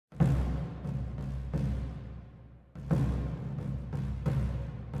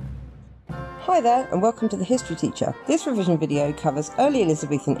Hi there and welcome to The History Teacher. This revision video covers early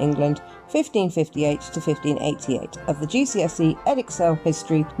Elizabethan England 1558 to 1588 of the GCSE Edexcel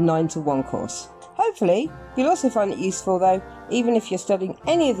History 9-1 course. Hopefully you'll also find it useful though, even if you're studying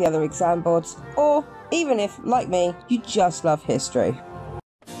any of the other exam boards or even if, like me, you just love history.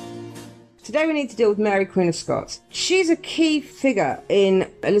 Today we need to deal with Mary, Queen of Scots. She's a key figure in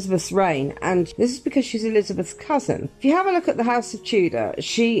Elizabeth's reign, and this is because she's Elizabeth's cousin. If you have a look at the House of Tudor,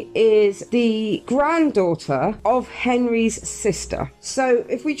 she is the granddaughter of Henry's sister. So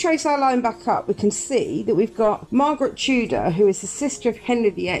if we trace our line back up, we can see that we've got Margaret Tudor, who is the sister of Henry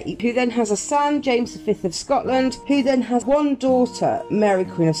VIII, who then has a son, James V of Scotland, who then has one daughter, Mary,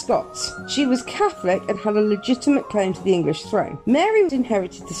 Queen of Scots. She was Catholic and had a legitimate claim to the English throne. Mary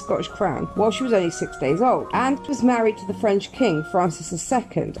inherited the Scottish crown while she was only 6 days old, and was married to the French king Francis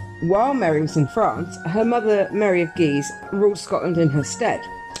II. While Mary was in France, her mother Mary of Guise ruled Scotland in her stead.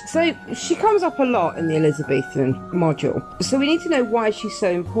 So she comes up a lot in the Elizabethan module. So we need to know why she's so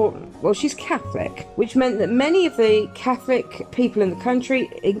important. Well, she's Catholic, which meant that many of the Catholic people in the country,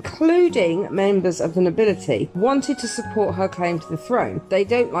 including members of the nobility, wanted to support her claim to the throne. They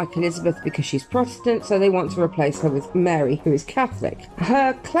don't like Elizabeth because she's Protestant, so they want to replace her with Mary, who is Catholic.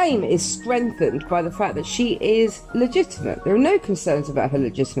 Her claim is strengthened by the fact that she is legitimate. There are no concerns about her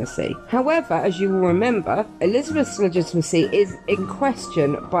legitimacy. However, as you will remember, Elizabeth's legitimacy is in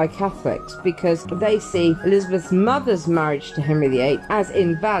question by Catholics because they see Elizabeth's mother's marriage to Henry VIII as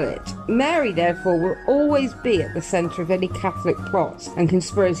invalid. Mary, therefore, will always be at the centre of any Catholic plots and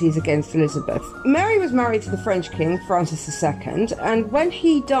conspiracies against Elizabeth. Mary was married to the French king, Francis II, and when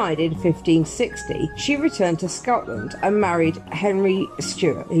he died in 1560, she returned to Scotland and married Henry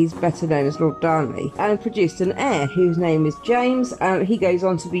Stuart, he's better known as Lord Darnley, and produced an heir whose name is James, and he goes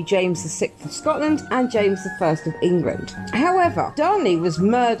on to be James VI of Scotland and James I of England. However, Darnley was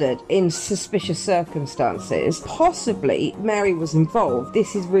murdered in suspicious circumstances. Possibly Mary was involved.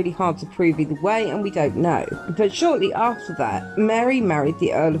 This is really hard to prove either way, and we don't know. But shortly after that, Mary married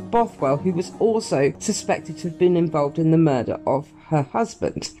the Earl of Bothwell, who was also suspected to have been involved in the murder of her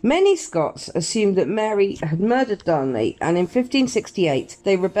husband. Many Scots assumed that Mary had murdered Darnley, and in 1568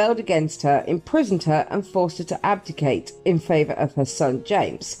 they rebelled against her, imprisoned her, and forced her to abdicate in favour of her son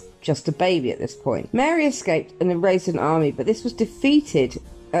James, just a baby at this point. Mary escaped and raised an army, but this was defeated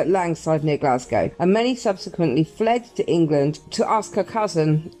at Langside near Glasgow, and many subsequently fled to England to ask her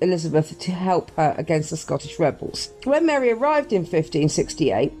cousin Elizabeth to help her against the Scottish rebels. When Mary arrived in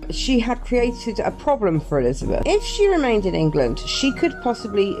 1568, she had created a problem for Elizabeth. If she remained in England, she could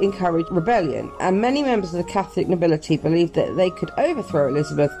possibly encourage rebellion, and many members of the Catholic nobility believed that they could overthrow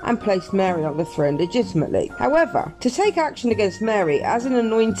Elizabeth and place Mary on the throne legitimately. However, to take action against Mary as an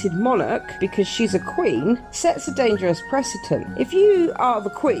anointed monarch, because she's a queen, sets a dangerous precedent. If you are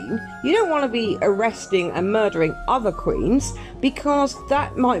the queen, you don't want to be arresting and murdering other queens, because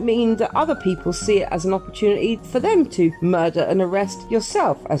that might mean that other people see it as an opportunity for them to murder and arrest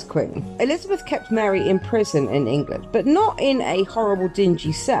yourself as queen. Elizabeth kept Mary in prison in England, but not in a horrible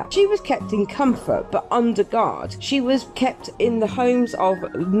dingy cell. She was kept in comfort but under guard. She was kept in the homes of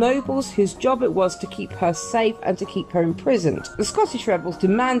nobles whose job it was to keep her safe and to keep her imprisoned. The Scottish rebels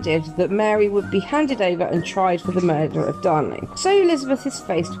demanded that Mary would be handed over and tried for the murder of Darnley. So Elizabeth is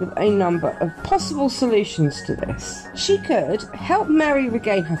faced with a number of possible solutions to this. She could help Mary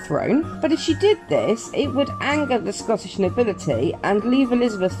regain her throne, but if she did this, it would anger the Scottish nobility and leave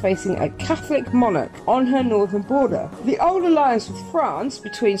Elizabeth facing a Catholic monarch on her northern border. The old alliance with France,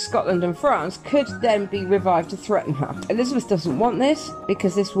 between Scotland and France, could then be revived to threaten her. Elizabeth doesn't want this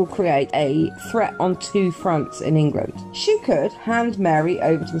because this will create a threat on two fronts in England. She could hand Mary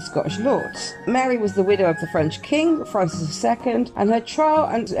over to the Scottish lords. Mary was the widow of the French king, Francis II, and her trial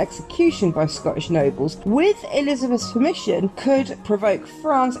and execution by Scottish nobles, with Elizabeth's permission, could provoke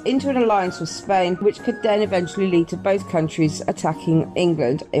France into an alliance with Spain, which could then eventually lead to both countries attacking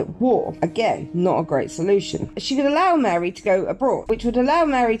England at war. Again, not a great solution. She could allow Mary to go abroad, which would allow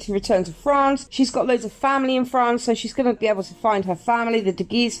Mary to return to France. She's got loads of family in France, so she's going to be able to find her family, the de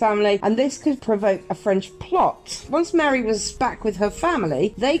Guise family, and this could provoke a French plot. Once Mary was back with her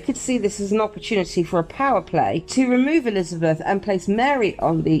family, they could see this as an opportunity for a power play to remove Elizabeth and place Mary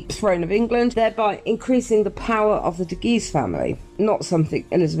on the throne of England, thereby increasing the power of the de Guise family. Not something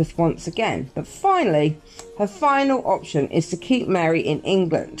Elizabeth wants again. But finally, her final option is to keep Mary in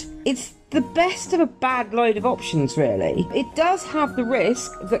England. It's the best of a bad load of options, really. It does have the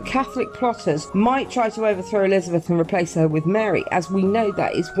risk that Catholic plotters might try to overthrow Elizabeth and replace her with Mary, as we know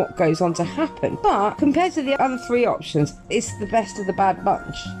that is what goes on to happen. But compared to the other three options, it's the best of the bad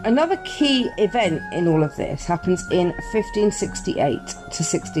bunch. Another key event in all of this happens in 1568 to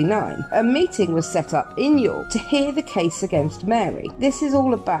 69. A meeting was set up in York to hear the case against Mary. This is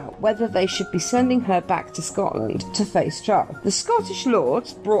all about whether they should be sending her back to Scotland to face trial. The Scottish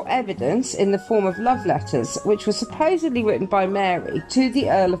lords brought evidence in the form of love letters, which were supposedly written by Mary to the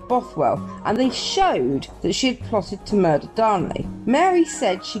Earl of Bothwell, and they showed that she had plotted to murder Darnley. Mary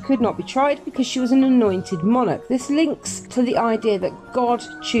said she could not be tried because she was an anointed monarch. This links to the idea that God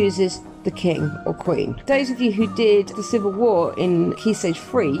chooses the king or queen. Those of you who did the Civil War in Key Stage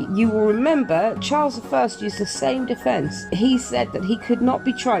 3, you will remember Charles I used the same defence. He said that he could not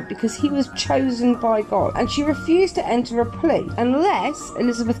be tried because he was chosen by God, and she refused to enter a plea unless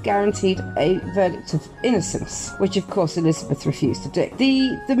Elizabeth guaranteed a verdict of innocence, which of course Elizabeth refused to do.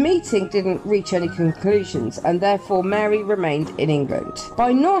 The meeting didn't reach any conclusions, and therefore Mary remained in England.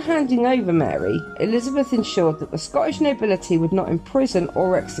 By not handing over Mary, Elizabeth ensured that the Scottish nobility would not imprison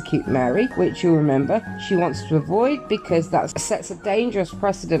or execute Mary, which you'll remember she wants to avoid because that sets a dangerous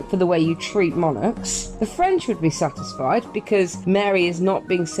precedent for the way you treat monarchs. The French would be satisfied because Mary is not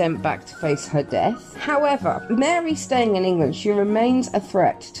being sent back to face her death. However, Mary staying in England, she remains a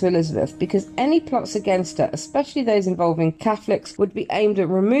threat to Elizabeth because any plots against her, especially those involving Catholics, would be aimed at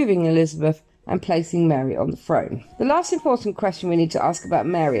removing Elizabeth and placing Mary on the throne. The last important question we need to ask about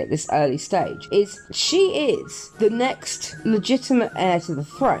Mary at this early stage is, she is the next legitimate heir to the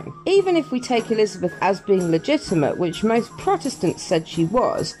throne. Even if we take Elizabeth as being legitimate, which most Protestants said she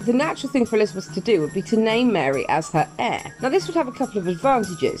was, the natural thing for Elizabeth to do would be to name Mary as her heir. Now this would have a couple of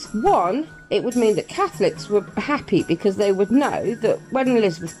advantages. One, it would mean that Catholics were happy because they would know that when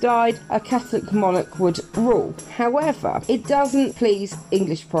Elizabeth died, a Catholic monarch would rule. However, it doesn't please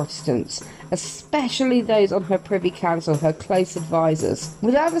English Protestants, especially those on her Privy Council, her close advisors.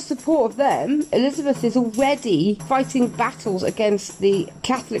 Without the support of them, Elizabeth is already fighting battles against the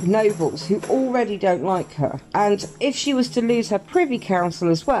Catholic nobles who already don't like her. And if she was to lose her Privy Council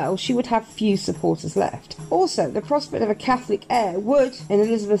as well, she would have few supporters left. Also, the prospect of a Catholic heir would, in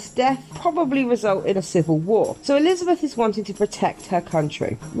Elizabeth's death, probably result in a civil war. So Elizabeth is wanting to protect her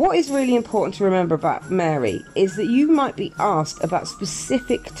country. What is really important to remember about Mary is that you might be asked about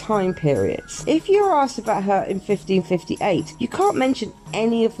specific time periods. If you're asked about her in 1558, you can't mention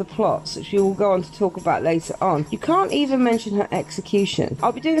any of the plots, which we will go on to talk about later on. You can't even mention her execution.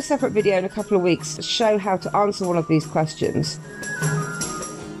 I'll be doing a separate video in a couple of weeks to show how to answer one of these questions.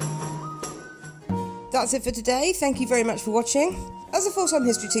 That's it for today. Thank you very much for watching. As a full-time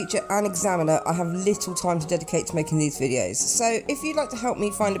history teacher and examiner, I have little time to dedicate to making these videos, so if you'd like to help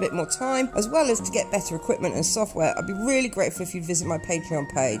me find a bit more time, as well as to get better equipment and software, I'd be really grateful if you'd visit my Patreon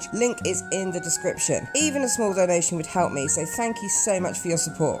page. Link is in the description. Even a small donation would help me, so thank you so much for your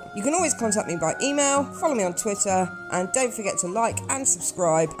support. You can always contact me by email, follow me on Twitter, and don't forget to like and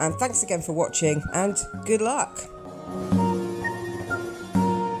subscribe, and thanks again for watching, and good luck!